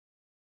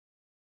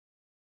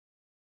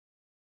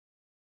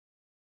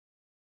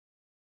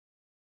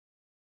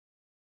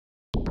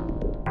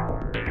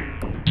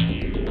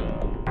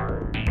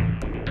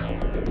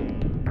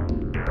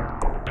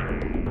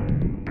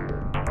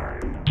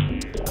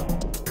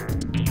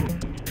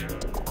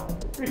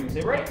Greetings,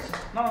 everybody.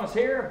 Nonymous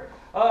here.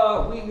 We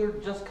are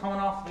just coming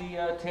off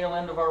the tail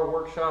end of our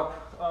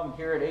workshop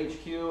here at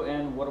HQ,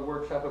 and what a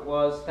workshop it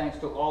was. Thanks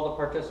to all the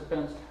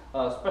participants.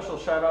 Special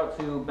shout out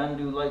to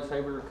Bendu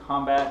Lightsaber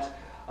Combat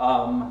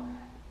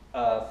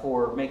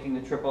for making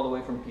the trip all the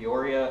way from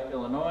Peoria,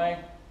 Illinois.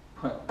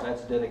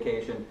 That's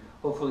dedication.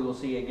 Hopefully we'll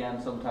see you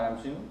again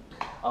sometime soon.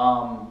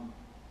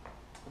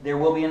 There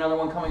will be another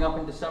one coming up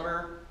in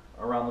December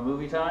around the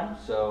movie time,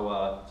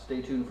 so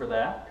stay tuned for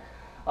that.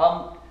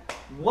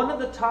 One of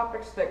the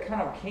topics that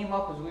kind of came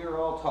up as we were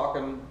all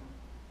talking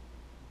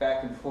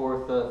back and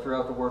forth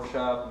throughout the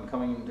workshop and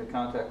coming into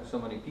contact with so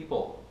many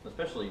people,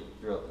 especially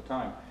throughout the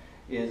time,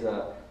 is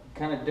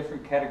kind of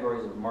different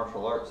categories of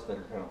martial arts that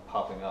are kind of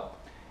popping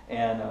up.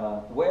 And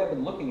the way I've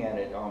been looking at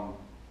it,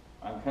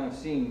 I'm kind of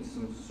seeing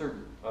some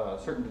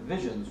certain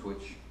divisions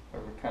which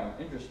are kind of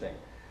interesting.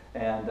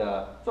 And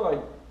so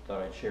I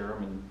thought I'd share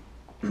them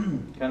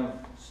and kind of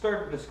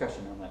start a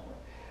discussion on that way.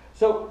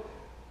 So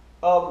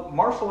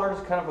martial art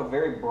is kind of a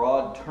very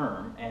broad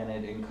term, and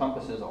it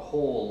encompasses a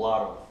whole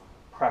lot of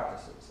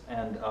practices.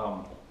 And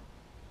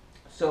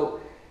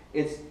so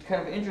it's kind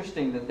of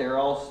interesting that they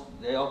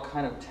all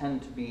kind of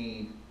tend to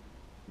be,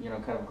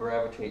 kind of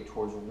gravitate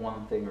towards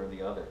one thing or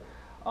the other.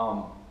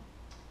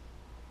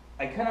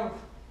 I kind of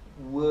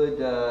would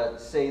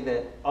say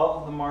that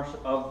of all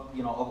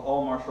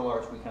martial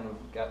arts, we kind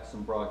of got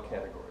some broad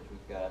categories.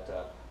 We've got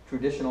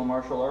traditional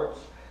martial arts,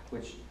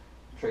 which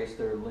trace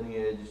their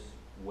lineage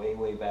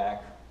way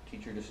back,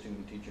 teacher to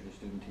student, teacher to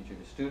student, teacher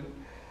to student.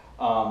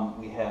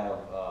 We have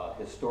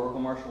historical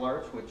martial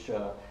arts, which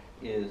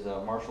is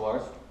martial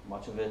arts,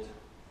 much of it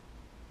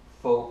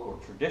folk or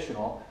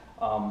traditional,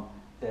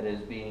 that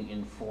is being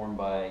informed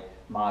by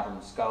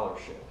modern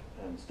scholarship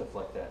and stuff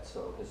like that.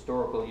 So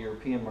historical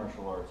European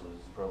martial arts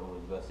is probably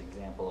the best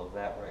example of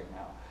that right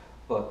now.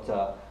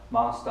 But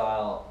Ma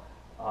style,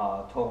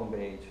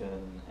 Tongbei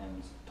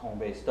and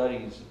Tongbei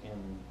studies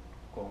in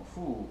Kung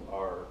Fu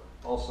are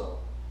also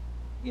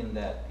in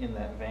that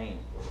vein.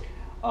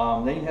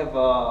 Then you have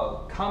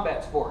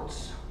combat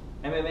sports,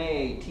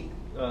 MMA,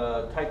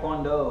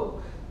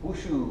 Taekwondo,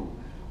 Wushu.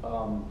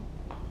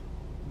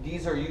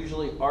 These are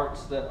usually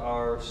arts that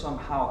are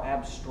somehow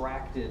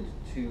abstracted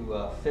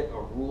to fit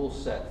a rule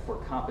set for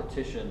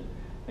competition,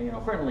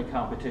 friendly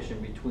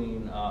competition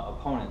between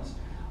opponents.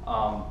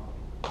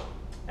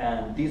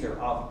 And these are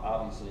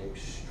obviously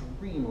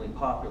extremely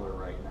popular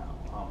right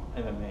now,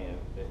 MMA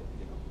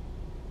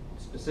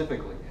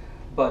specifically.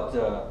 But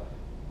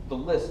the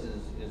list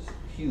is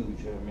huge.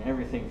 I mean,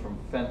 everything from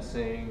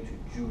fencing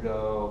to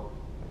judo,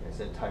 like I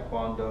said,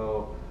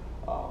 taekwondo,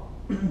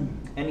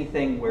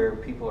 anything where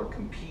people are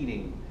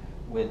competing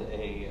with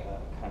a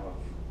kind of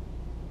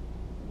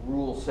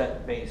rule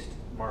set based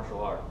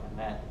martial art, and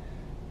that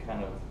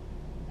kind of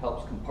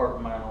helps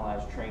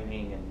compartmentalize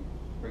training and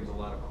brings a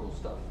lot of cool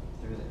stuff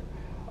through there.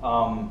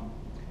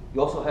 You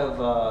also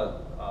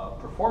have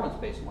performance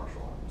based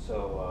martial art,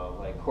 so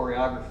like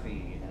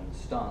choreography and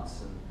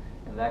stunts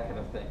and that kind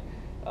of thing.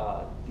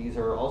 These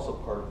are also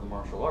part of the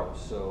martial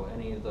arts. So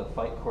any of the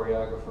fight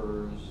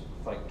choreographers,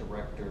 fight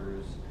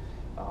directors,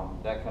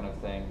 that kind of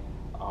thing,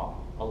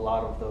 a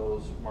lot of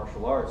those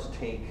martial arts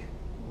take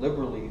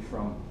liberally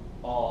from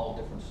all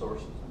different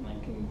sources, and they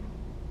can,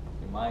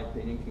 in my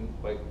opinion, can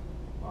quite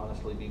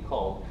honestly be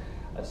called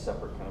a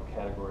separate kind of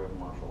category of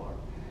martial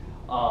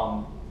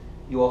art.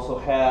 You also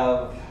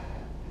have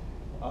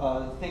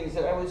things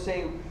that I would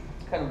say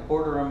kind of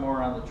border on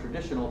more on the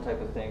traditional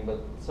type of thing, but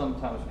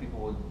sometimes people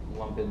would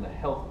lump in the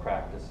health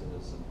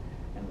practices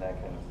and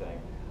that kind of thing.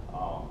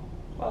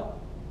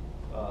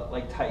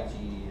 Like Tai Chi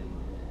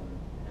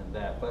and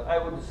that, but I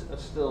would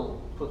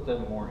still put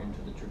them more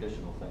into the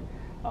traditional thing.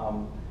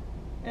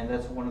 And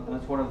that's one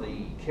of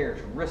the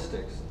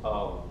characteristics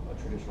of a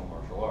traditional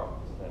martial art,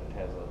 is that it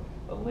has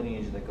a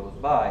lineage that goes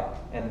by,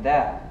 and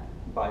that,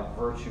 by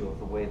virtue of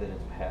the way that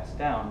it's passed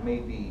down, may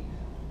be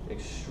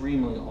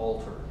extremely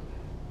altered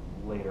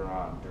later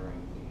on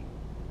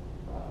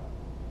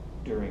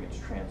during its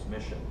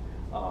transmission.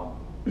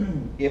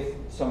 If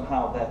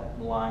somehow that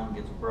line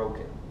gets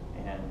broken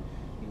and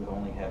you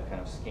only have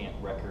kind of scant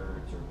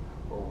records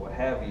or what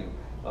have you,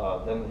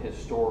 then the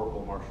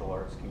historical martial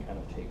arts can kind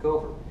of take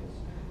over, because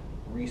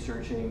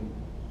researching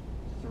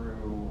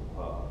through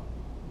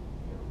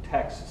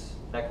texts,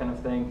 that kind of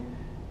thing,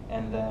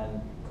 and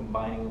then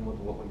combining them with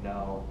what we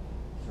know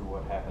through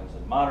what happens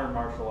in modern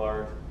martial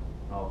art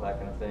and all that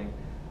kind of thing.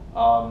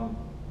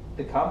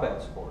 The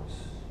combat sports,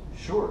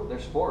 sure, they're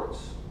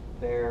sports.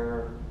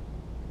 They're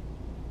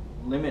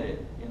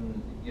limited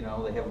in,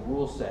 they have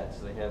rule sets,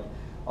 they have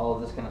all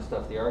of this kind of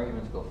stuff. The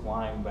arguments go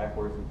flying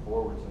backwards and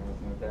forwards and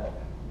everything like that.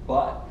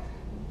 But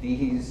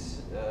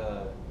these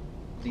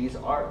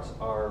arts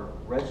are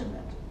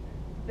regimented.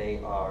 They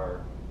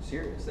are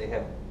serious. They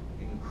have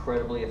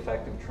incredibly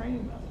effective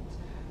training methods.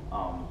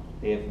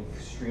 They have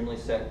extremely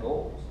set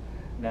goals.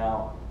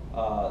 Now,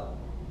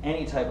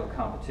 any type of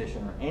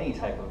competition or any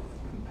type of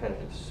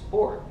competitive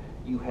sport,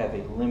 you have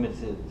a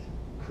limited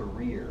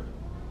career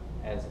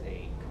as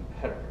a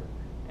competitor,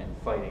 and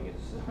fighting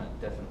is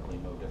definitely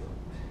no different.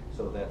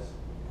 So that's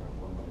kind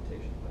of one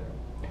limitation there.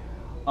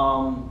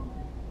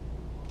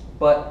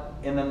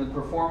 And then the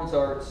performance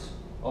arts,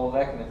 all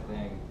that kind of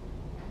thing,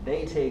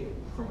 they take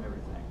from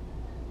everything.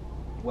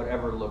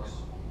 Whatever looks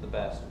the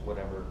best,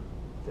 whatever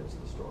fits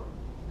the story.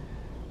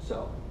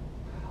 So,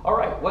 all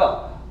right,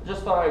 well,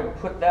 just thought I'd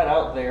put that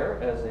out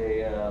there as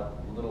a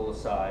little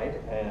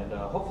aside, and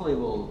hopefully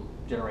we'll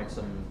generate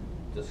some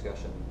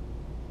discussion,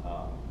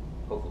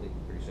 hopefully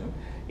pretty soon.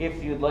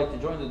 If you'd like to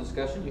join the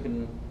discussion, you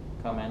can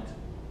comment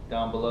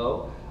down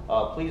below.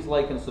 Please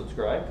like and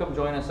subscribe. Come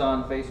join us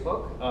on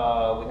Facebook.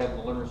 We have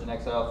the Learners in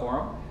Exile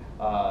Forum.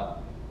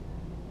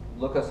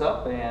 Look us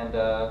up, and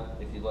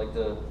if you'd like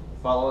to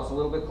follow us a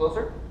little bit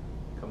closer,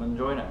 come and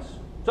join us.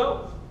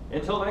 So,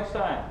 until next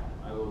time,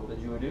 I will bid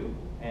you adieu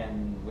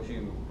and wish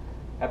you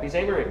happy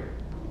savoring.